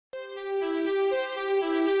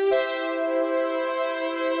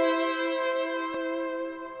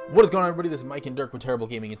What is going on, everybody? This is Mike and Dirk with Terrible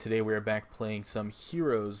Gaming, and today we are back playing some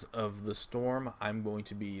Heroes of the Storm. I'm going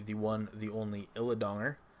to be the one, the only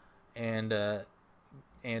Illidonger, and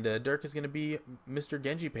Dirk is going to be Mr.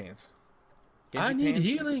 Genji Pants. Genji I need Pants?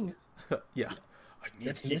 healing. Yeah, I need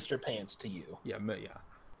That's Mr. Pants to you. Yeah, yeah,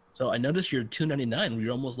 So I noticed you're 299.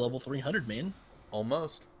 You're almost level 300, man.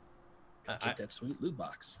 almost. Get that sweet loot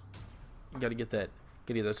box. You got to get that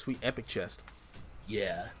sweet epic chest.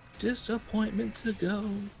 Yeah. Disappointment to go.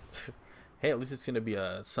 Hey, at least it's going to be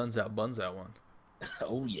a Suns Out, Buns Out one.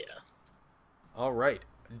 Oh, yeah. All right,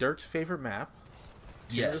 Dirk's favorite map.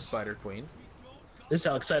 Yes. The Spider Queen. This is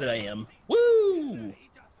how excited I am. Woo!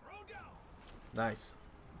 Nice.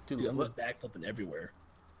 Dude, I'm just backflipping everywhere.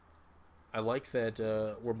 I like that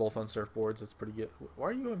we're both on surfboards. That's pretty good. Why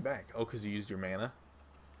are you going back? Oh, because you used your mana?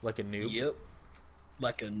 Like a noob? Yep.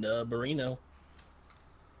 Like a nubberino.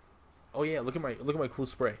 Oh yeah, look at my cool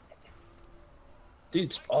spray.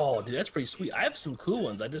 Dude, dude, that's pretty sweet. I have some cool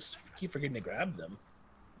ones. I just keep forgetting to grab them.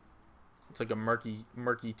 It's like a murky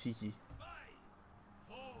tiki.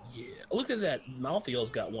 Yeah. Look at that. Malthael's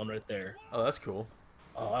got one right there. Oh, that's cool.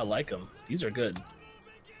 Oh, I like them. These are good.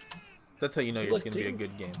 That's how you know it's going to be a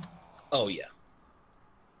good game. Oh, yeah.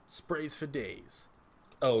 Sprayz for days.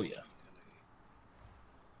 Oh, yeah.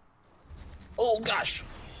 Oh, gosh.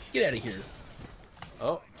 Get out of here.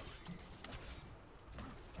 Oh.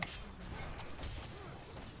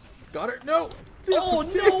 Got her? No! Oh,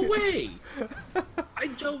 no way! I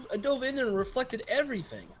dove in there and reflected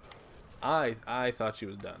everything. I thought she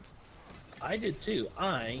was done. I did too.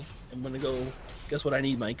 I am going to go... Guess what I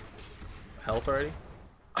need, Mike? Health already?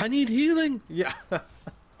 I need healing. Yeah.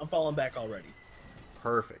 I'm falling back already.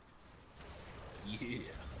 Perfect. Yeah.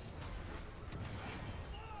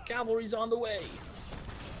 Cavalry's on the way.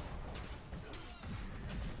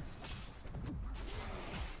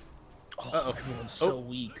 Oh, everyone's so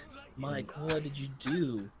weak. Mike, what did you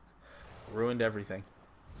do? Ruined everything.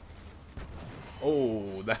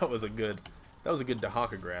 Oh, that was a good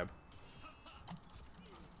Dahaka grab.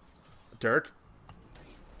 Dirk?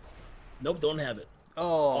 Nope, don't have it.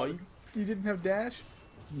 Oh, you didn't have dash?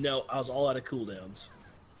 No, I was all out of cooldowns.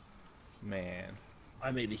 Man.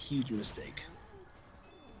 I made a huge mistake.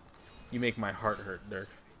 You make my heart hurt, Dirk.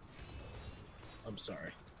 I'm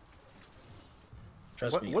sorry.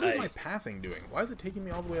 Trust me. What is my pathing doing? Why is it taking me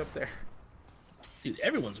all the way up there? Dude,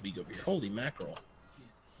 everyone's weak over here. Holy mackerel.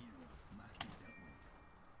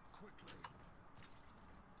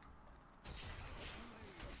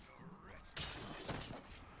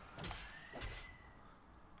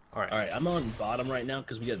 All right. All right, I'm on bottom right now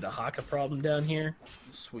because we got the Haka problem down here.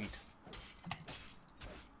 Sweet.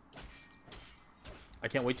 I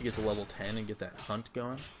can't wait to get to level 10 and get that hunt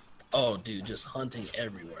going. Oh, dude, just hunting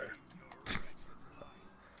everywhere.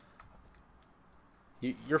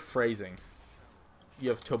 You're phrasing. You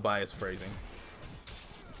have Tobias phrasing.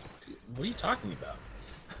 Dude, what are you talking about?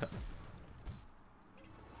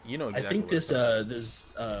 You know exactly. I think this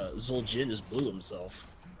Zul'jin just blew himself.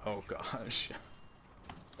 Oh gosh.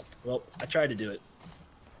 Well, I tried to do it.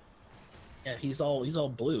 Yeah, he's all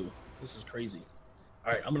blue. This is crazy.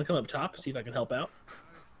 All right, I'm gonna come up top see if I can help out.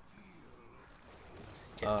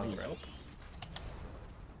 Can't need help.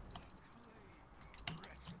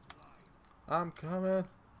 I'm coming.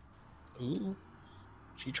 Ooh,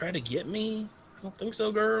 she tried to get me. I don't think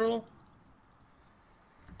so, girl.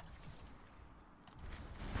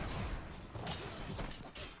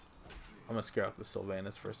 I'm gonna scare out the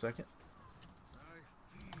Sylvanas for a second.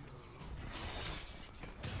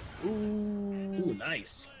 Ooh,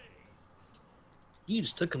 nice. You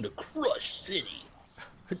just took him to Crush City.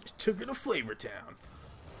 I just took her to Flavor Town.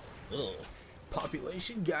 Oh.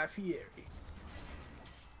 Population Guy Fieri.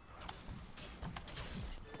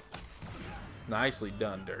 Nicely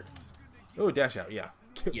done, Dirk. Oh, dash out, yeah.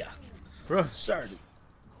 Yeah. Run. Started.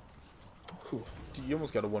 Whew. You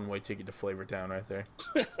almost got a one-way ticket to Flavor Town right there.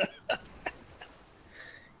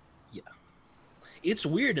 Yeah. It's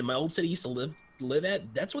weird. In my old city I used to live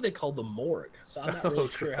at, that's what they call the morgue. So I'm not really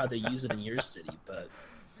sure how they use it in your city, but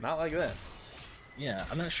not like that. Yeah,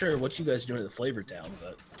 I'm not sure what you guys are doing at the Flavor Town,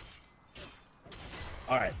 but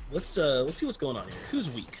all right, let's see what's going on here. Who's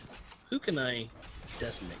weak? Who can I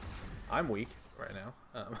decimate? I'm weak right now.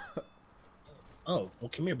 Oh, well,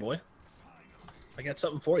 come here, boy. I got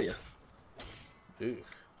something for you. Ooh.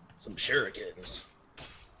 Some shurikens.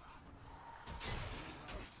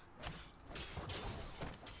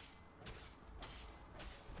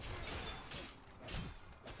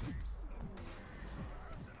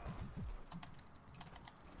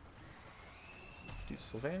 Dude,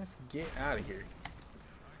 Sylvanas, get out of here.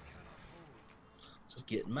 Just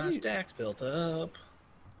getting my stacks built up.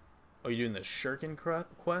 Oh, you doing the Shuriken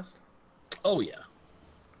quest? Oh yeah.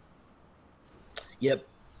 Yep.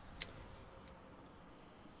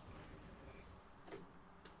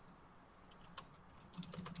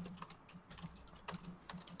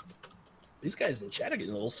 These guys in chat are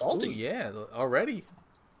getting a little salty. Ooh, yeah, already.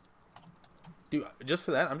 Dude, just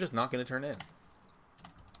for that, I'm just not going to turn in.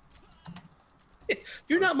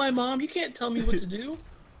 You're not my mom. You can't tell me what to do.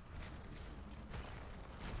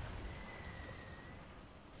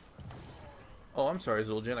 Oh, I'm sorry,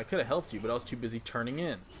 Zul'jin. I could have helped you, but I was too busy turning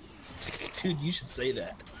in. Dude, you should say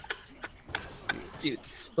that. Dude,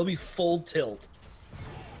 they'll be full tilt.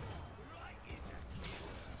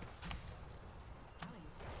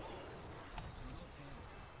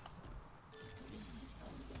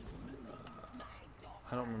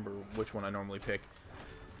 I don't remember which one I normally pick.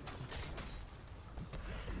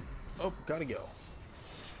 Oh, gotta go.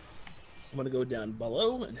 I'm gonna go down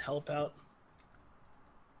below and help out.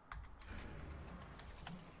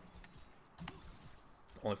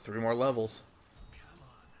 Only 3 more levels.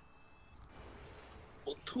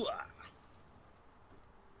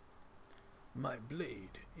 My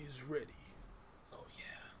blade is ready. Oh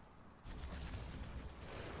yeah.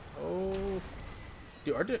 Oh,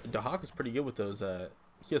 dude, our Dahak is pretty good with those.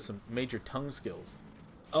 He has some major tongue skills.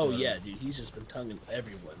 Oh yeah, dude. He's just been tonguing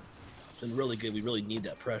everyone. It's been really good. We really need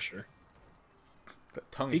that pressure.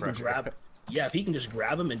 That tongue If he pressure. can grab, yeah, if he can just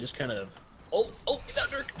grab him and just kind of, oh, get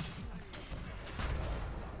out, Dirk.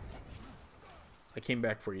 I came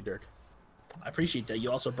back for you, Dirk. I appreciate that.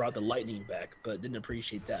 You also brought the lightning back, but didn't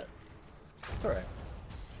appreciate that. It's alright.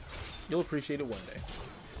 You'll appreciate it one day.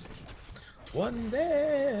 One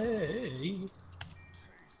day.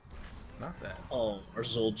 Not that. Oh, our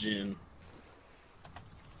Zul'jin.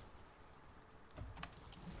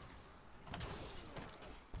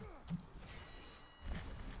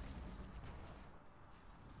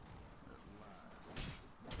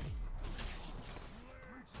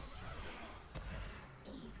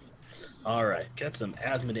 All right, got some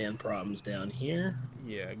Asmodan problems down here.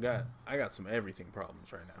 Yeah, I got some everything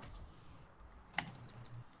problems right now.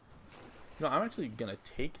 No, I'm actually gonna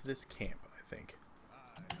take this camp, I think.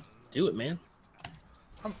 Do it, man.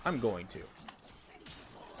 I'm going to.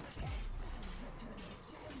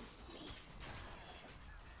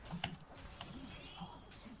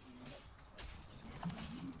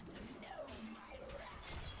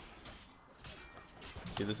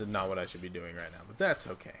 Okay, this is not what I should be doing right now, but that's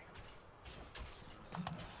okay.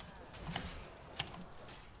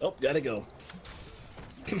 Oh, gotta go.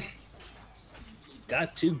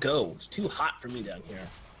 Got to go. It's too hot for me down here.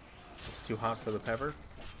 It's too hot for the pepper.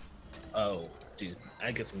 Oh, dude.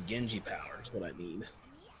 I get some Genji power is what I need.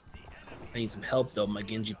 I need some help, though, my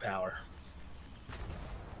Genji power.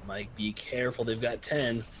 Mike, be careful. They've got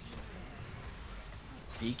 10.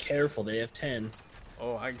 Be careful. They have 10.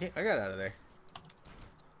 Oh, I got out of there.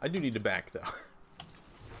 I do need to back, though. That's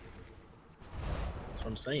what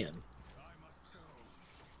I'm saying.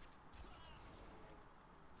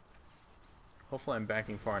 Hopefully I'm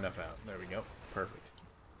backing far enough out. There we go. Perfect.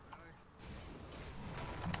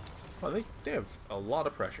 Well, they have a lot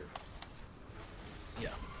of pressure.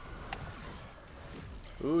 Yeah.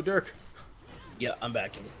 Ooh, Dirk. Yeah, I'm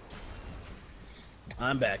backing.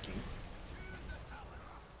 I'm backing.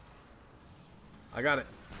 I got it.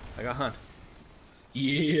 I got Hunt.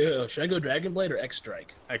 Yeah. Should I go Dragon Blade or X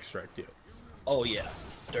Strike? Extract you. Oh, yeah.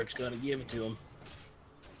 Dirk's gonna give it to him.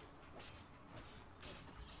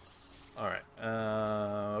 Alright.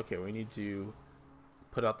 Okay, we need to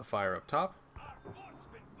put out the fire up top.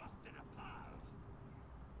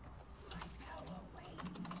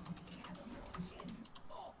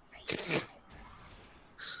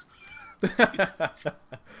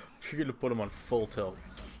 You're gonna put him on full tilt.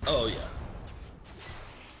 Oh, yeah.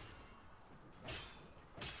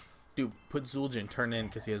 Dude, put Zul'jin turn in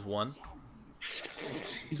because he has 1.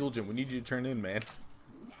 Zul'jin, we need you to turn in, man.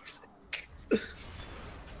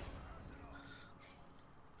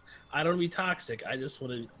 I don't want to be toxic. I just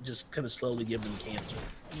want to just kind of slowly give them cancer.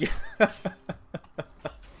 Yeah.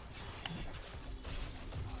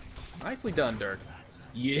 Nicely done, Dirk.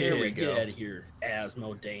 Yeah, There we go. get out of here,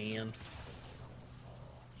 Asmodan.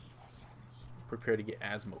 Prepare to get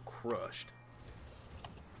Asmo crushed.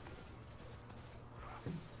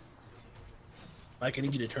 Mike, I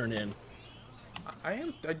need you to turn in.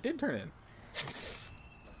 I did turn in.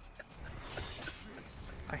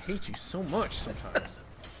 I hate you so much sometimes.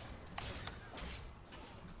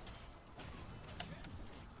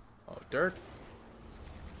 Oh, Dirk.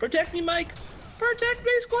 Protect me, Mike! Protect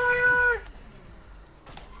me, Squire!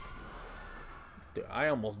 Dude, I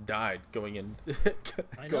almost died going in.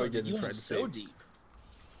 I know, going dude, in you and trying went to so save. deep.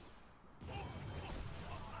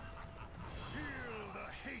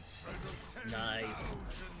 Nice.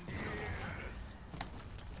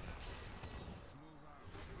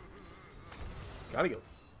 Gotta go.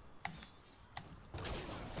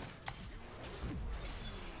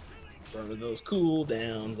 Burn those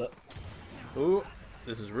cooldowns up. Ooh,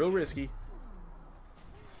 this is real risky.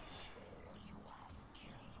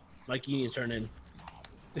 Mike, you need to turn in.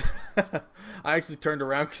 I actually turned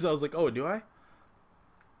around because I was like, oh, do I?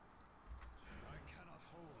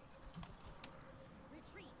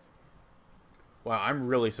 Wow, I'm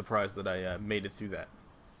really surprised that I made it through that.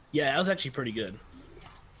 Yeah, that was actually pretty good.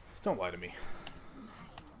 Don't lie to me.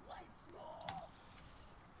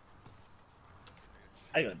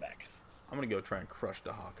 I got it back. I'm going to go try and crush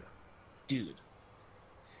Dahaka. Dude.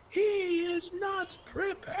 He is not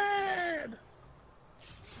prepared.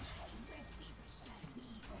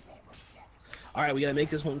 Alright, we gotta make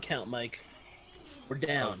this one count, Mike. We're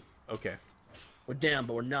down. Oh, okay. We're down,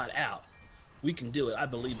 but we're not out. We can do it. I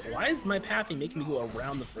believe it. Why is my pathing making me go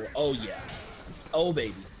around the floor? Oh, yeah. Oh,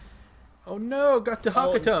 baby. Oh, no. Got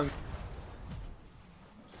Dahaka tongue.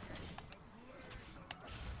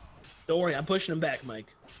 Don't worry. I'm pushing him back, Mike.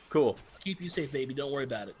 Cool. Keep you safe, baby. Don't worry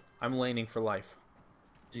about it. I'm laning for life.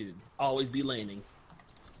 Dude, always be laning.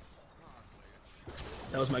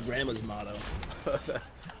 That was my grandma's motto.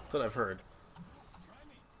 That's what I've heard.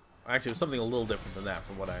 Actually, it was something a little different than that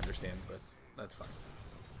from what I understand, but that's fine.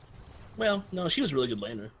 Well, no, she was a really good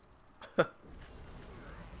laner.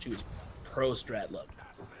 She was pro strat love.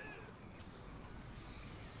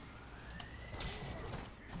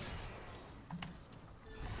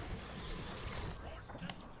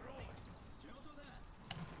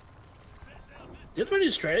 This my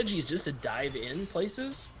new strategy is just to dive in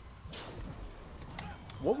places.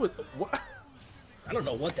 What? I don't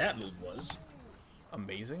know what that move was.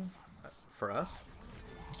 Amazing for us.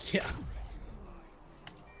 Yeah.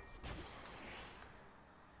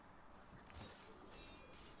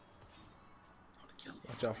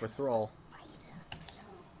 Watch out for Thrall.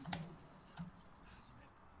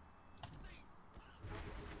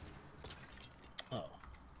 Oh.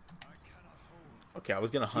 Okay, I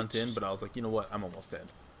was gonna hunt in, but I was like, you know what? I'm almost dead.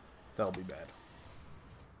 That'll be bad.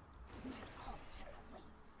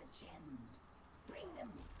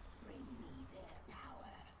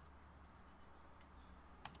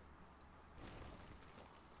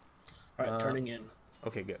 Alright, turning in.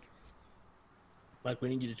 Okay, good. Mike, we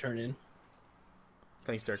need you to turn in.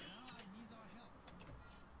 Thanks, Dirk.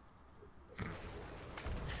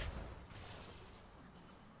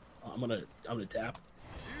 I'm gonna tap.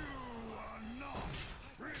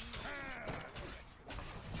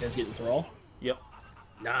 You guys getting Thrall? Yep.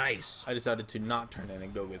 Nice. I decided to not turn in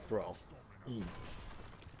and go get Thrall.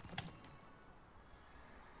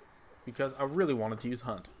 Because I really wanted to use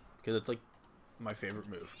Hunt. Because it's like my favorite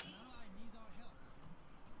move.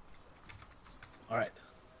 Alright.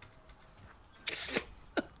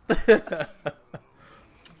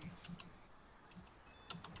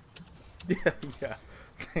 Yeah.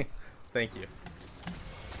 Thank you.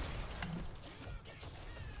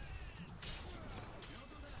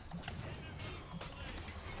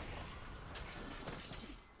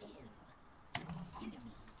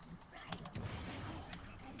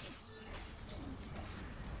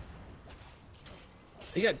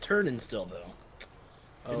 They got turned in still, though.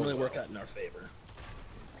 Didn't really work out in our favor.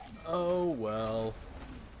 Oh, well.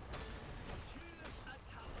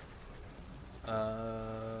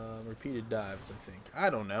 Repeated dives, I think. I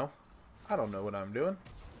don't know. I don't know what I'm doing.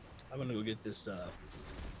 I'm gonna go get this,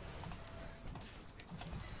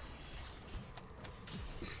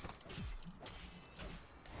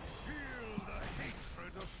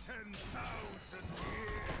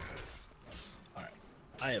 Alright.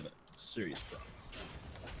 I have a serious problem.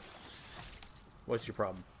 What's your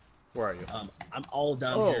problem? Where are you? I'm all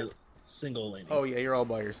down here, single laning. Oh, yeah, you're all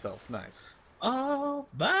by yourself. Nice. All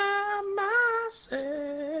by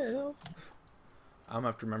myself. I'm gonna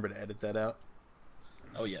have to remember to edit that out.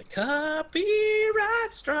 Oh, yeah.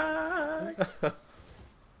 Copyright strikes.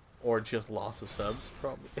 Or just loss of subs,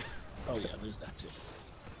 probably. Oh, yeah, there's that, too.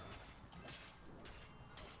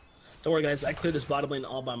 Don't worry, guys. I cleared this bottom lane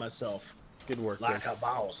all by myself. Good work, Like there. a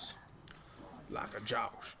boss. Like a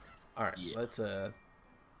Josh. Alright, Yeah. let's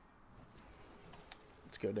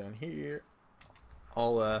go down here.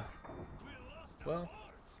 Well,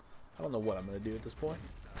 I don't know what I'm gonna do at this point.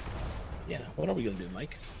 Yeah, what are we gonna do,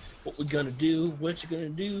 Mike? What we gonna do? What you gonna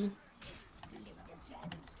do?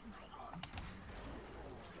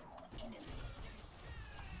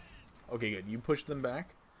 Okay, good. You push them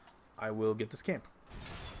back. I will get this camp.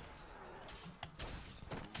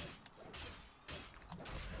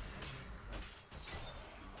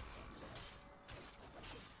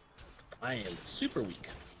 I am super weak.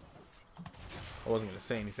 I wasn't gonna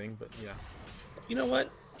say anything, but yeah. You know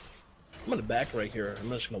what? I'm gonna back right here. I'm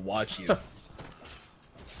just gonna watch you.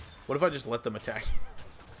 What if I just let them attack?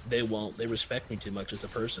 They won't. They respect me too much as a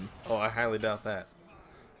person. Oh, I highly doubt that.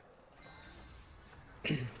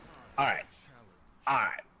 All right. All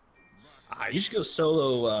right. You should go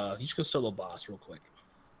solo. You should go solo boss real quick.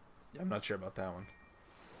 I'm not sure about that one.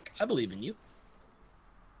 I believe in you.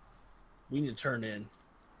 We need to turn in.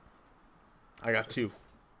 I got 2.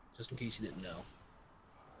 Just in case you didn't know.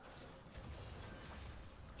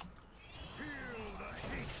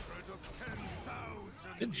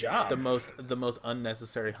 Good job. The most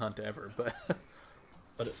unnecessary hunt ever, but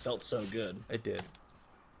but it felt so good. it did.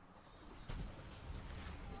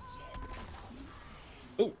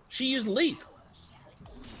 Oh, she used leap.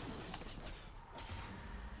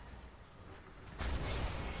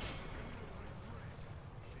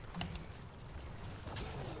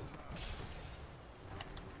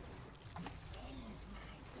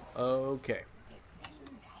 Okay.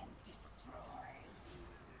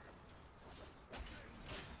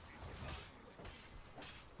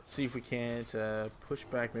 Let's see if we can't push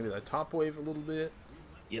back maybe the top wave a little bit.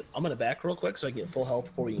 Yep, I'm gonna back real quick so I can get full health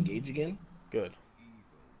before we engage again. Good.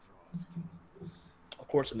 Of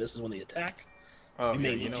course, and this is when they attack. Oh, yeah,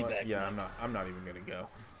 you know what? Yeah, I'm not even gonna go.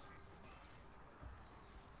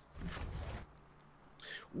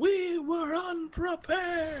 We were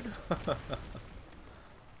unprepared.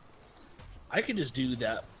 I could just do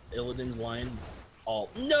that Illidan's line all.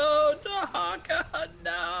 No, Dahaka,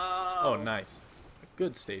 no. Oh, nice.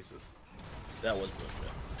 Good stasis. That was really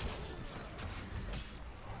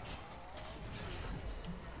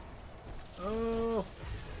good. Oh,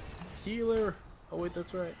 healer. Oh wait,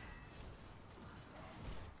 that's right.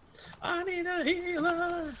 I need a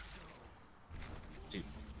healer. Dude,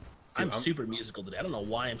 I'm super musical today. I don't know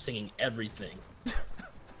why I'm singing everything.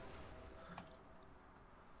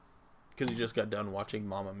 Because you just got done watching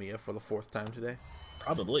Mamma Mia for the 4th time today?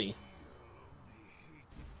 Probably.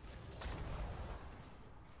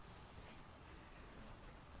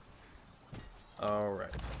 Alright.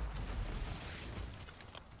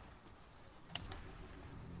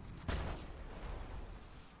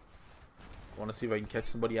 I want to see if I can catch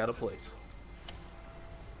somebody out of place.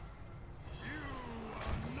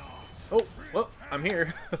 Oh, well, I'm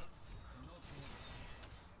here.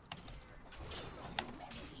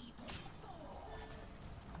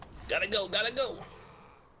 Gotta go, gotta go.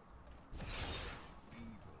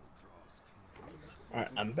 Alright,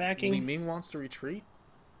 I'm backing. Li Ming wants to retreat?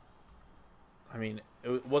 I mean,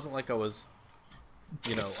 it wasn't like I was,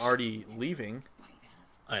 you know, already leaving.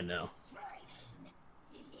 I know.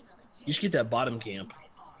 You should get that bottom camp.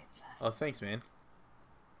 Oh, thanks, man.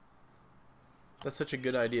 That's such a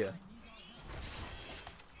good idea.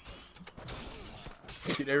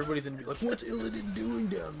 Dude, everybody's in like, what's Illidan doing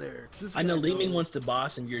down there? I know Li Ming wants the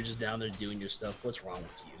boss and you're just down there doing your stuff. What's wrong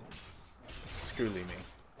with you? Screw Li Ming.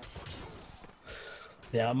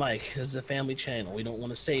 Now, Mike, this is a family channel. We don't want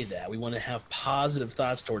to say that. We want to have positive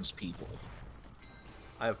thoughts towards people.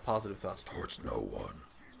 I have positive thoughts towards no one.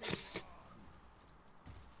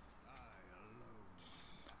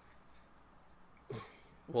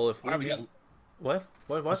 Well, if we got... What?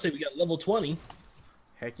 I say we got level 20.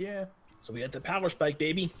 Heck yeah. So we got the power spike,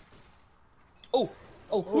 baby. Oh,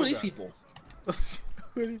 who are these people?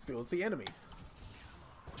 Who are these people? It's the enemy.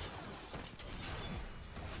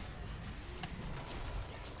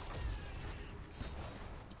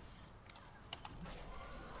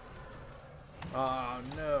 Oh,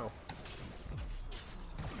 no.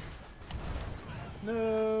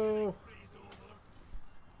 No.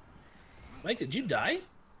 Mike, did you die?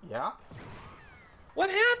 Yeah.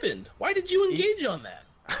 What happened? Why did you engage on that?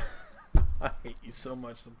 I hate you so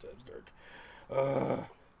much sometimes, Dirk.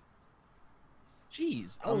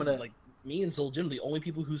 Jeez, like me and Zul'jin are the only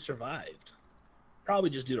people who survived. Probably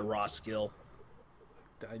just due to raw skill.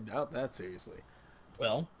 I doubt that seriously.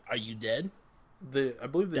 Well, are you dead? I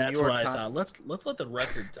believe the That's New York what I Times. thought. Let's let the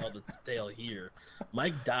record tell the tale here.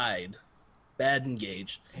 Mike died. Bad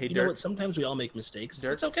engage. Hey, you Dirk, know what? Sometimes we all make mistakes.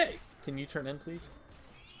 Dirk, it's okay. Can you turn in, please?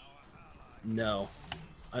 No.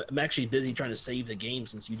 I'm actually busy trying to save the game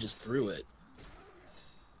since you just threw it.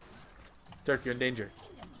 Dirk, you're in danger.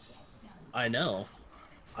 I know.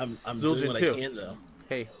 I'm Zul'jin doing what too. I can, though.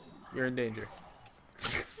 Hey, you're in danger.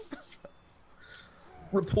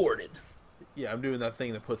 Reported. Yeah, I'm doing that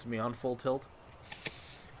thing that puts me on full tilt.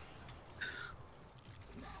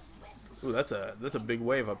 Ooh, that's a big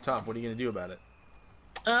wave up top. What are you gonna do about it?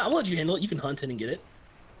 I'll let you handle it. You can hunt in and get it.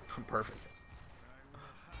 Perfect.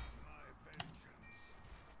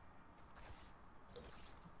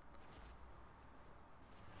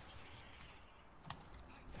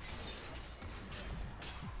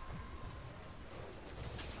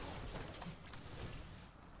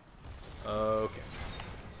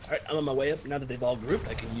 Alright, I'm on my way up. Now that they've all grouped,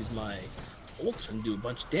 I can use my ult and do a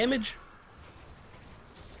bunch of damage.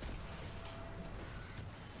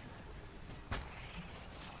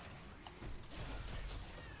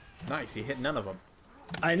 Nice, you hit none of them.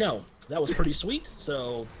 I know. That was pretty sweet,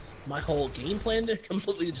 so my whole game plan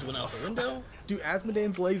completely just went out the window. Dude,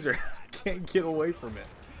 Asmodean's laser. I can't get away from it.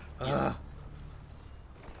 Yeah.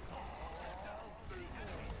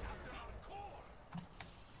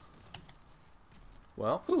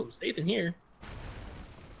 Well, Ooh, safe in here.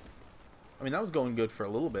 I mean, that was going good for a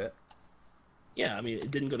little bit. Yeah, I mean, it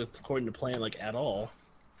didn't go according to plan, like, at all.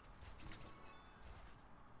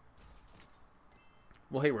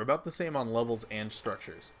 Well, hey, we're about the same on levels and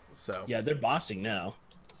structures, so... Yeah, they're bossing now.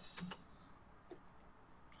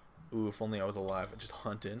 Ooh, if only I was alive. Just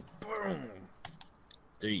hunting. Boom!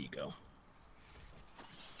 There you go.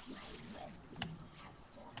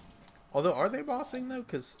 Although, are they bossing, though?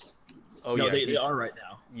 Because... Oh, no, yeah, they are right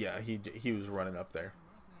now. Yeah, he was running up there.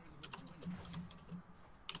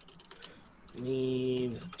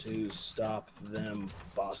 Need to stop them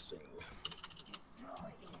bossing.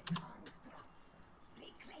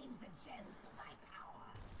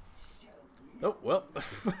 Oh, well.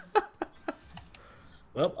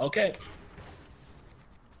 Well, okay.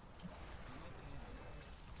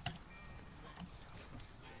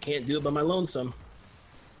 Can't do it by my lonesome.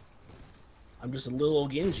 I'm just a little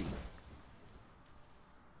old Genji.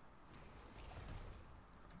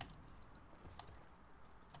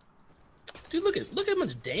 Dude, look at how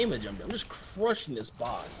much damage I'm doing. I'm just crushing this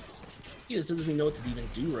boss. He just doesn't even know what to even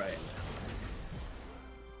do right now.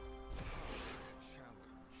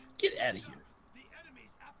 Get out of here.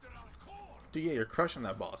 Dude, yeah, you're crushing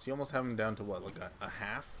that boss. You almost have him down to, what, like a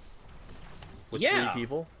half? With Yeah. 3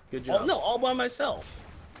 people? Good job. Oh, no, all by myself.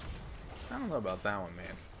 I don't know about that one,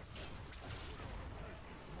 man.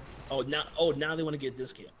 Oh, now they want to get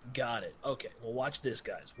this game. Got it. Okay, well, watch this,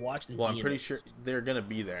 guys. Watch the. Well, I'm pretty sure they're gonna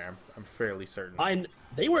be there. I'm fairly certain.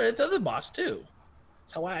 They were at the other boss too.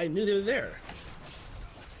 That's how I knew they were there.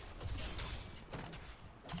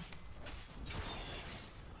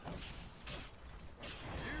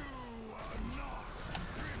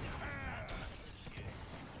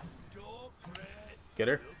 Get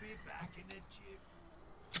her?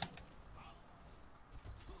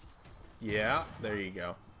 Yeah, there you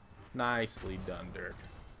go. Nicely done, Dirk.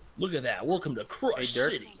 Look at that. Welcome to Crush Hey,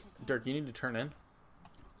 Dirk. City. Dirk, you need to turn in.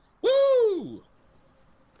 Woo!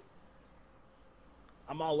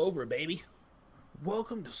 I'm all over it, baby.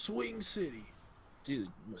 Welcome to Swing City. Dude,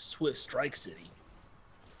 I'm a Swift Strike City.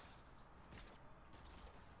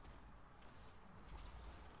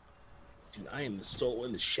 Dude, I am the soul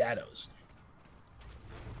in the shadows.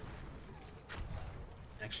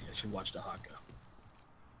 Actually, I should watch the Haka.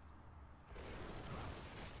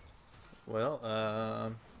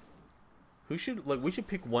 Well, who should, like, we should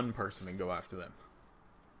pick one person and go after them.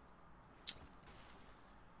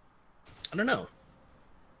 I don't know.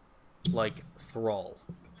 Like, Thrall.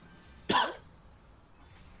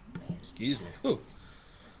 Excuse me. Ooh.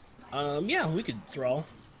 Yeah, we could Thrall.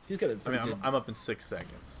 He's got a. I mean, I'm up in 6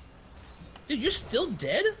 seconds. Dude, you're still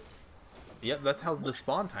dead? Yep, that's how the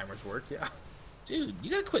spawn timers work, yeah. Dude, you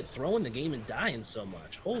gotta quit throwing the game and dying so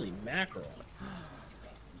much. Holy mackerel.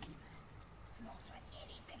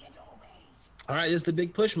 Alright, this is the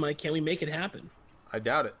big push, Mike. Can we make it happen? I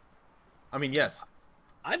doubt it. I mean, yes.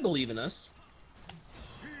 I believe in us.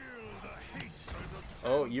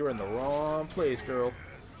 Oh, you're in the wrong place, girl.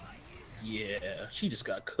 Yeah, she just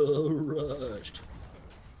got crushed.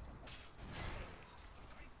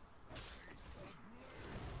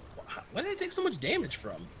 Why did I take so much damage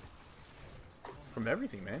from? From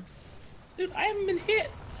everything, man. Dude, I haven't been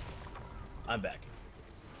hit. I'm back.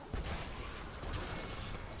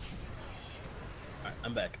 Alright,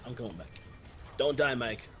 I'm back. I'm going back. Don't die,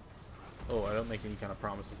 Mike. Oh, I don't make any kind of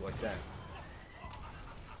promises like that.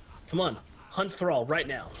 Come on. Hunt Thrall right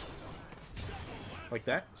now. Like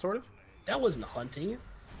that, sort of? That wasn't hunting.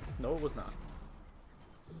 No, it was not.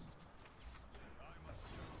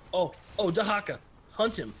 Oh, Dahaka.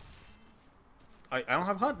 Hunt him. I don't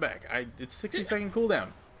have hunt back. It's 60-second cooldown.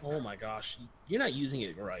 Oh my gosh. You're not using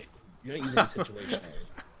it right. You're not using it situationally.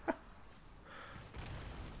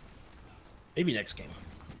 Maybe next game.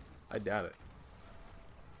 I doubt it.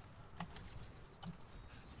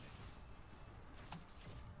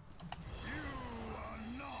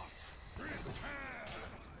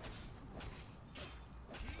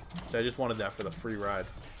 So I just wanted that for the free ride.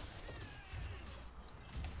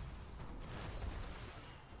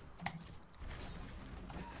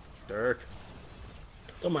 Dirk.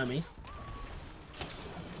 Don't mind me.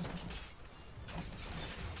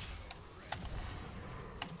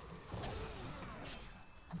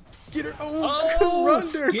 Get her! Oh,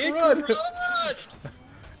 run, Dirk, get run! crushed!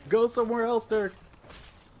 Go somewhere else, Dirk.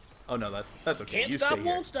 Oh no, that's okay. Can't You stop, stay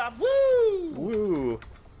here. won't stop. Woo! Woo!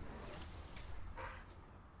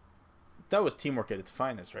 That was teamwork at its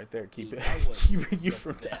finest, right there. Keeping you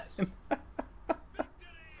from death.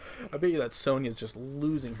 I bet you that Sonya's just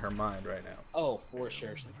losing her mind right now. Oh, for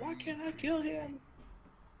sure. She's like, why can't I kill him?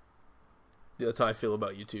 Yeah, that's how I feel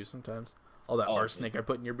about you too sometimes. All that arsenic I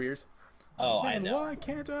put in your beers. Oh, Man, I know. why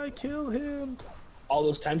can't I kill him? All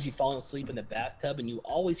those times you fall asleep in the bathtub and you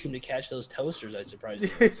always seem to catch those toasters, I surprise you.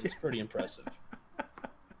 It's pretty impressive.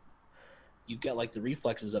 You've got like the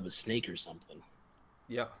reflexes of a snake or something.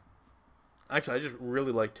 Yeah. Actually, I just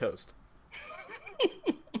really like toast.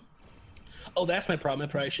 Oh, that's my problem.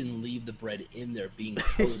 I probably shouldn't leave the bread in there being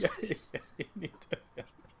toasted. You need to,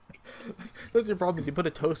 That's your problem. Is you put a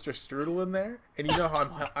toaster strudel in there, and you know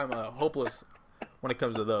how I'm hopeless when it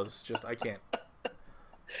comes to those. It's just I can't.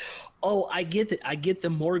 Oh, I get it. I get the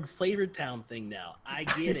Morgue Flavored Town thing now. I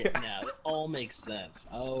get it now. It all makes sense.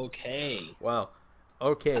 Okay. Wow.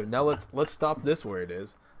 Okay, now let's stop this where it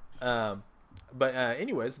is. But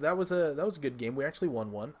anyways, that was a good game. We actually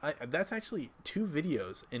won one. That's actually 2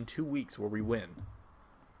 videos in 2 weeks where we win.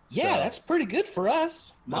 Yeah, So, that's pretty good for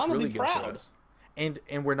us. that's Mom really would be good proud. for us. And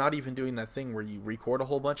we're not even doing that thing where you record a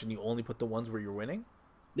whole bunch and you only put the ones where you're winning.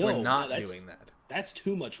 No, we're not that's, doing that. That's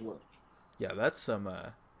too much work. Yeah, that's some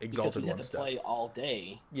Because Exalted we have One to stuff. play all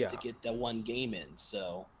day Yeah. to get that one game in.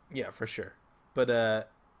 So Yeah, for sure. But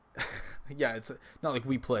yeah, it's not like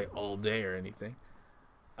we play all day or anything.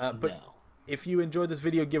 But no. if you enjoyed this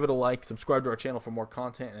video, give it a like, subscribe to our channel for more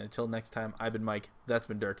content, and until next time, I've been Mike, that's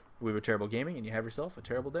been Dirk. We were Terrible Gaming, and you have yourself a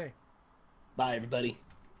terrible day. Bye, everybody.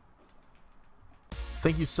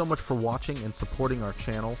 Thank you so much for watching and supporting our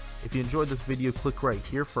channel. If you enjoyed this video, click right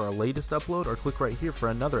here for our latest upload, or click right here for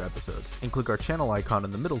another episode, and click our channel icon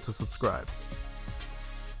in the middle to subscribe.